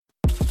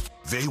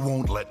They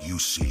won't let you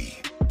see.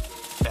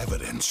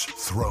 Evidence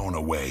thrown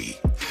away.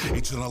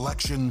 It's an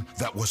election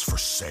that was for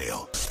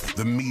sale.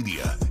 The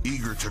media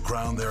eager to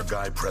crown their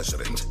guy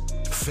president.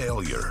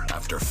 Failure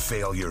after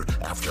failure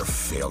after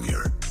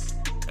failure.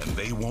 And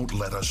they won't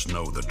let us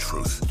know the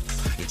truth.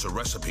 It's a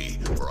recipe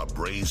for a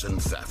brazen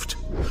theft.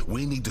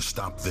 We need to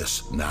stop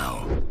this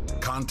now.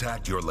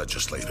 Contact your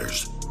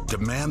legislators.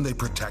 Demand they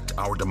protect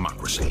our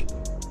democracy.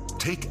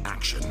 Take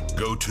action.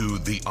 Go to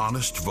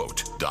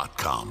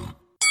thehonestvote.com.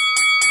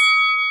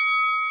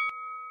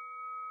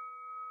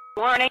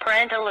 Warning,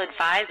 parental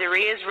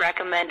advisory is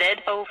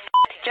recommended. Oh,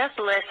 just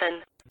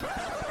listen.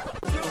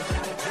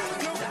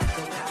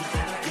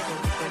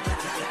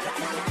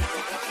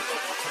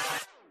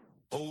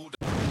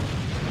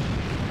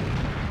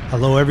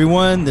 Hello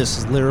everyone, this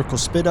is Lyrical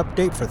Spit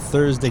Update for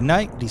Thursday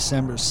night,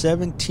 December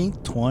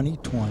 17th,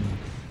 2020.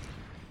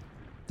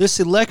 This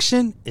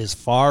election is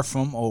far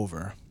from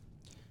over.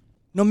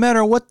 No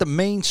matter what the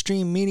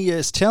mainstream media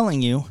is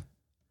telling you,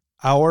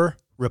 our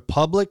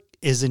republic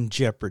is in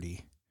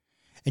jeopardy.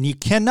 And you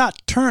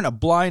cannot turn a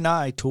blind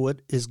eye to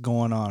what is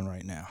going on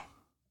right now.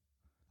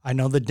 I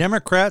know the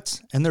Democrats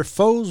and their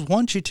foes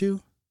want you to.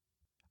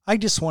 I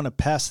just want to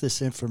pass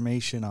this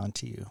information on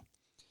to you.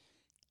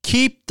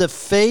 Keep the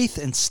faith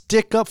and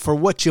stick up for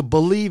what you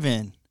believe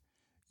in.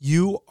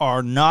 You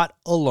are not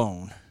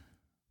alone.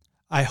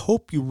 I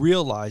hope you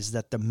realize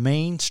that the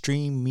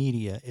mainstream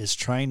media is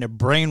trying to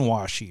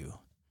brainwash you.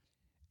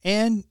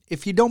 And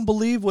if you don't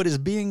believe what is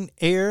being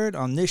aired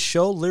on this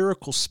show,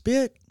 Lyrical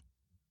Spit,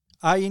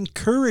 I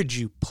encourage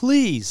you,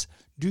 please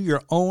do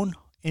your own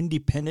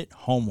independent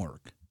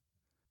homework.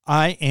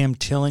 I am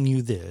telling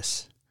you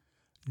this.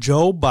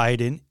 Joe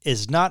Biden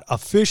is not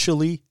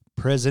officially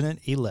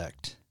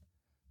president-elect.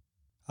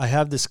 I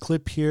have this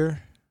clip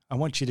here I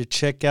want you to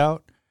check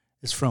out.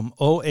 It's from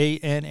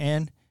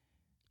OANN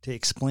to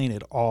explain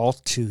it all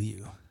to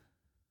you.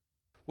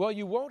 Well,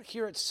 you won't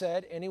hear it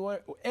said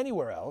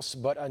anywhere else,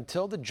 but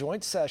until the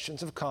joint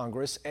sessions of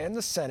Congress and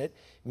the Senate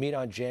meet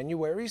on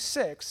January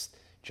 6th,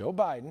 Joe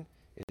Biden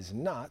is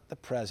not the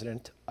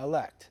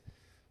president-elect.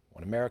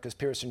 One America's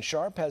Pearson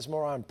Sharp has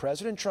more on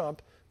President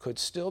Trump could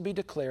still be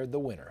declared the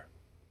winner.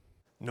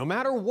 No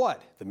matter what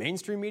the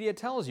mainstream media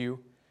tells you,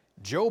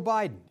 Joe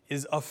Biden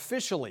is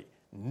officially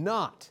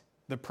not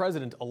the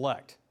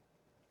president-elect.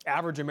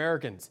 Average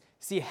Americans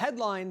see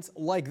headlines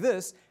like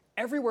this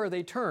everywhere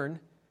they turn,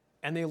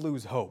 and they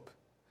lose hope.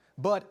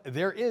 But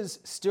there is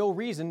still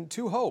reason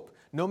to hope.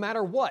 No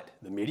matter what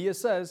the media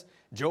says,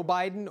 Joe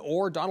Biden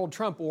or Donald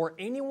Trump or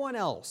anyone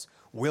else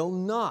will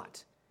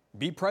not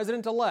be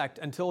president-elect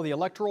until the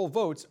electoral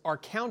votes are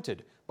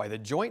counted by the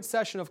joint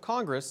session of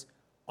Congress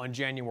on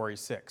January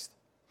 6th.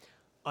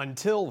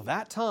 Until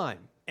that time,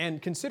 and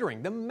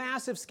considering the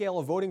massive scale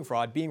of voting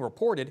fraud being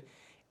reported,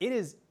 it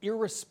is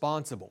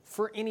irresponsible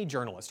for any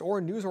journalist or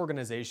news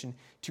organization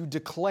to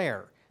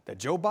declare that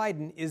Joe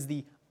Biden is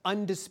the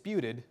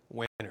undisputed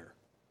winner.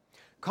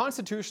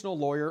 Constitutional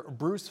lawyer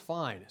Bruce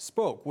Fein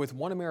spoke with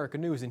One America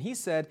News, and he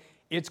said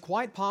it's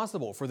quite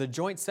possible for the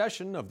joint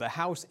session of the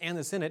House and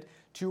the Senate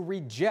to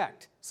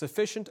reject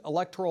sufficient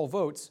electoral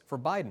votes for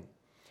Biden.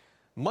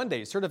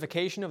 Monday's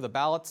certification of the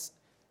ballots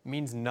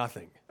means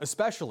nothing,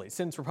 especially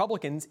since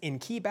Republicans in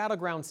key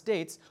battleground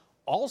states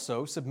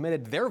also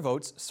submitted their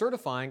votes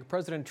certifying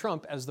President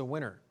Trump as the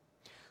winner.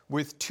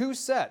 With two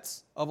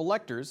sets of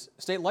electors,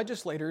 state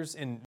legislators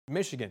in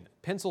Michigan,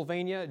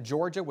 Pennsylvania,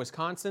 Georgia,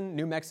 Wisconsin,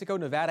 New Mexico,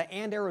 Nevada,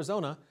 and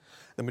Arizona,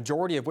 the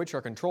majority of which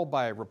are controlled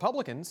by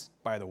Republicans,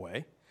 by the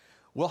way,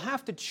 will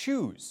have to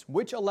choose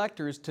which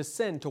electors to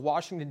send to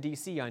Washington,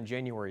 D.C. on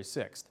January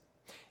 6th.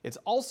 It's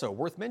also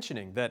worth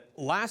mentioning that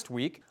last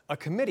week, a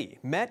committee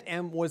met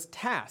and was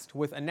tasked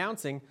with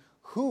announcing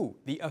who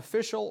the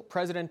official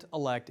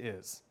president-elect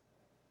is.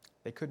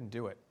 They couldn't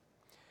do it.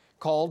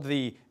 Called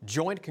the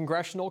Joint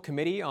Congressional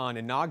Committee on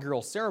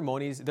Inaugural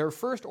Ceremonies, their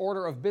first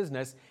order of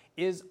business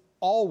is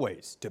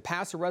always to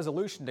pass a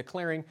resolution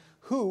declaring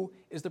who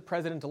is the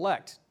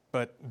president-elect.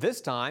 But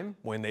this time,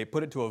 when they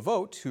put it to a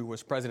vote who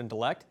was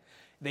president-elect,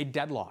 they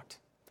deadlocked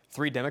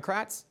 3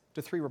 Democrats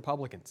to 3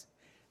 Republicans.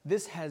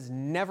 This has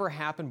never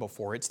happened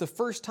before. It's the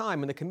first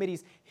time in the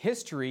committee's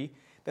history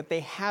that they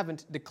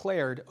haven't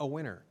declared a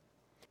winner.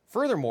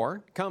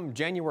 Furthermore, come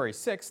January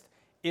 6th,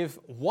 if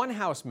one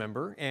House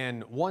member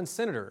and one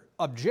senator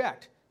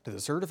object to the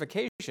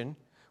certification,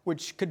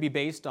 which could be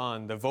based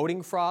on the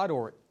voting fraud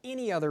or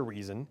any other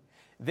reason,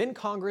 then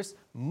Congress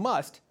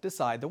must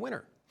decide the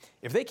winner.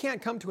 If they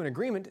can't come to an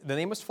agreement, then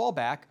they must fall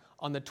back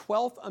on the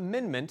 12th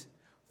Amendment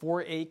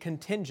for a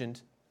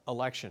contingent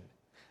election.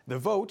 The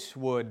vote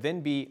would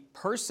then be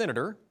per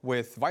senator,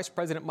 with Vice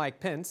President Mike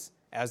Pence,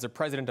 as the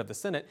president of the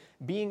Senate,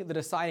 being the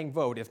deciding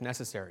vote if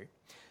necessary.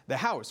 The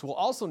House will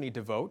also need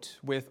to vote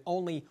with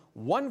only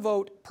 1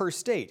 vote per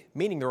state,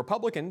 meaning the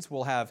Republicans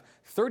will have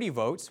 30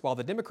 votes while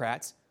the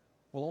Democrats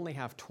will only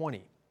have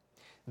 20.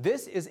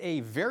 This is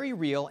a very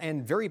real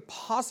and very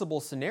possible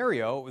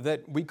scenario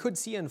that we could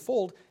see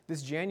unfold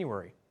this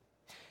January.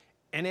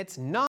 And it's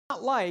not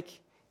like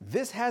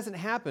this hasn't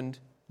happened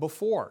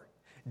before.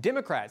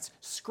 Democrats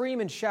scream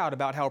and shout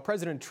about how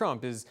President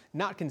Trump is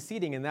not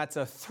conceding and that's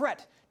a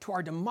threat to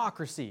our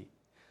democracy.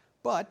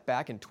 But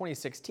back in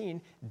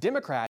 2016,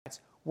 Democrats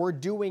were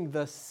doing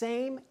the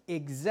same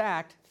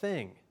exact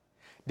thing.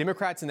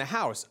 Democrats in the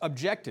House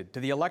objected to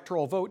the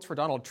electoral votes for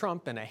Donald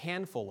Trump in a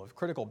handful of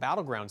critical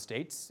battleground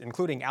states,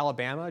 including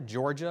Alabama,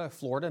 Georgia,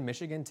 Florida,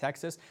 Michigan,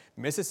 Texas,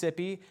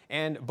 Mississippi,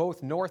 and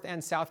both North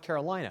and South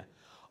Carolina,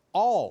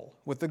 all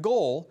with the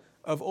goal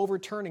of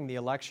overturning the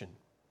election.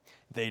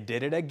 They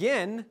did it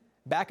again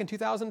back in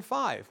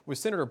 2005 with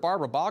Senator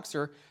Barbara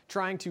Boxer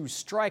trying to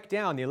strike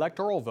down the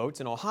electoral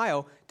votes in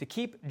Ohio to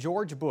keep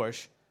George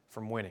Bush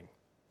from winning.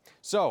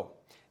 So,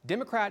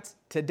 Democrats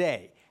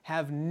today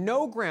have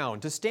no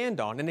ground to stand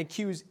on and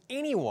accuse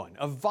anyone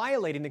of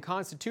violating the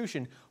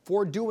Constitution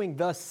for doing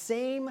the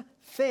same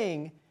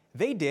thing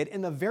they did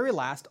in the very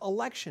last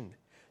election,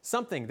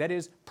 something that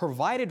is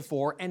provided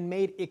for and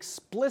made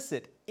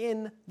explicit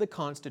in the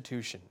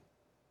Constitution.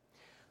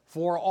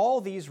 For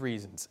all these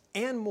reasons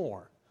and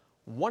more,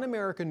 One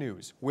America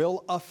News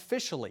will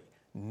officially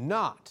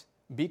not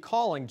be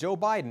calling Joe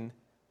Biden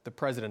the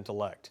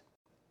president-elect.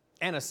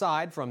 And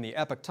aside from the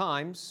Epoch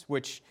Times,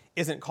 which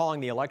isn't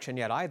calling the election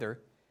yet either,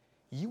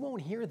 you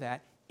won't hear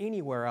that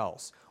anywhere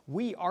else.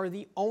 We are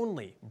the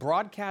only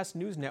broadcast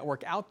news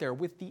network out there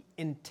with the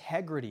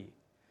integrity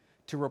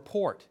to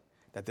report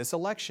that this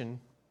election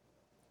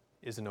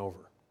isn't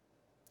over.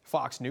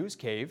 Fox News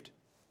caved,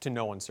 to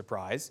no one's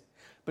surprise,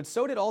 but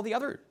so did all the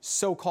other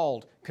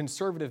so-called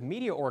conservative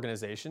media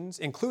organizations,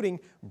 including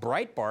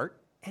Breitbart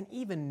and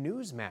even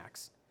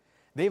Newsmax.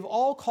 They've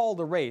all called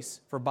the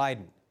race for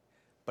Biden,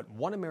 but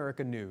One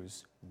America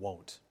News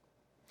won't.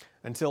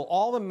 Until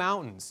all the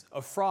mountains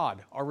of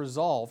fraud are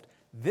resolved,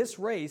 this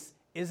race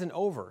isn't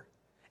over,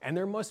 and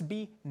there must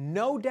be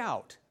no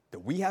doubt that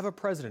we have a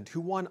president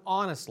who won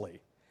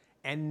honestly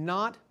and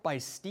not by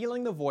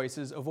stealing the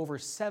voices of over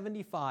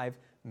 75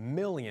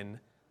 million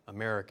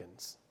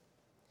Americans.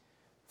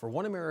 For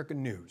One America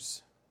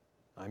News,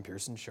 I'm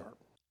Pearson Sharp.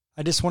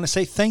 I just want to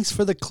say thanks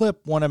for the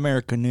clip, One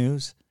America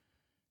News.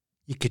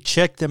 You could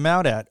check them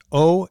out at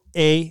OANN.com.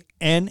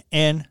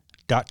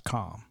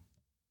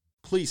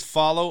 Please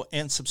follow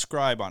and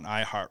subscribe on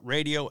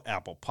iHeartRadio,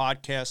 Apple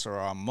Podcasts, or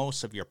on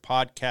most of your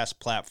podcast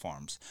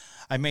platforms.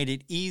 I made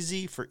it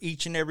easy for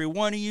each and every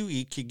one of you.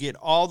 You could get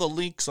all the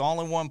links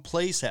all in one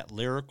place at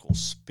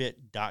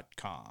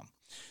lyricalspit.com.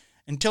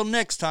 Until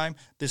next time,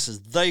 this is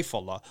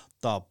Thayfullah,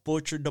 the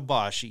Butcher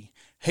Dabashi.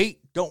 Hate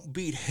don't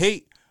beat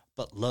hate,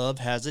 but love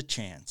has a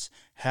chance.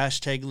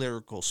 Hashtag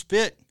Lyrical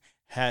Spit,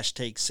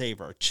 hashtag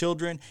Save Our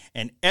Children,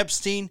 and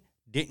Epstein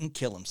didn't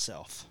kill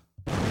himself.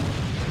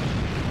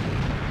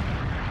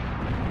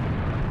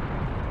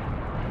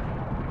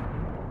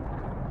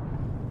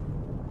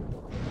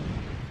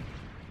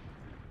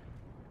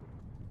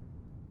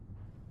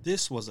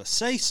 This was a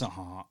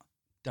Say-Sahant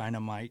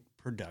Dynamite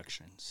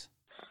Productions.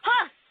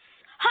 Huff!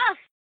 Huff!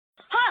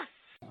 Huff!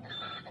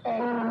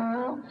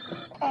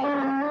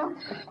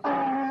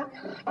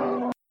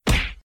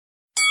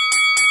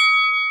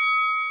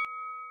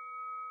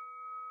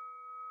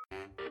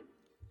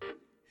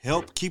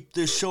 Help keep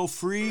this show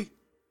free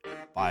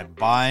by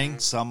buying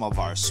some of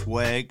our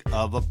swag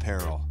of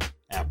apparel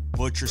at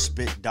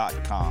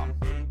butcherspit.com.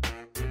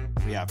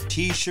 We have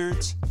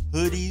t-shirts,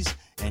 hoodies,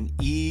 and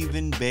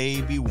even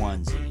baby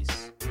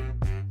onesies.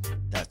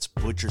 That's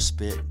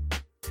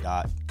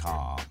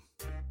butcherspit.com.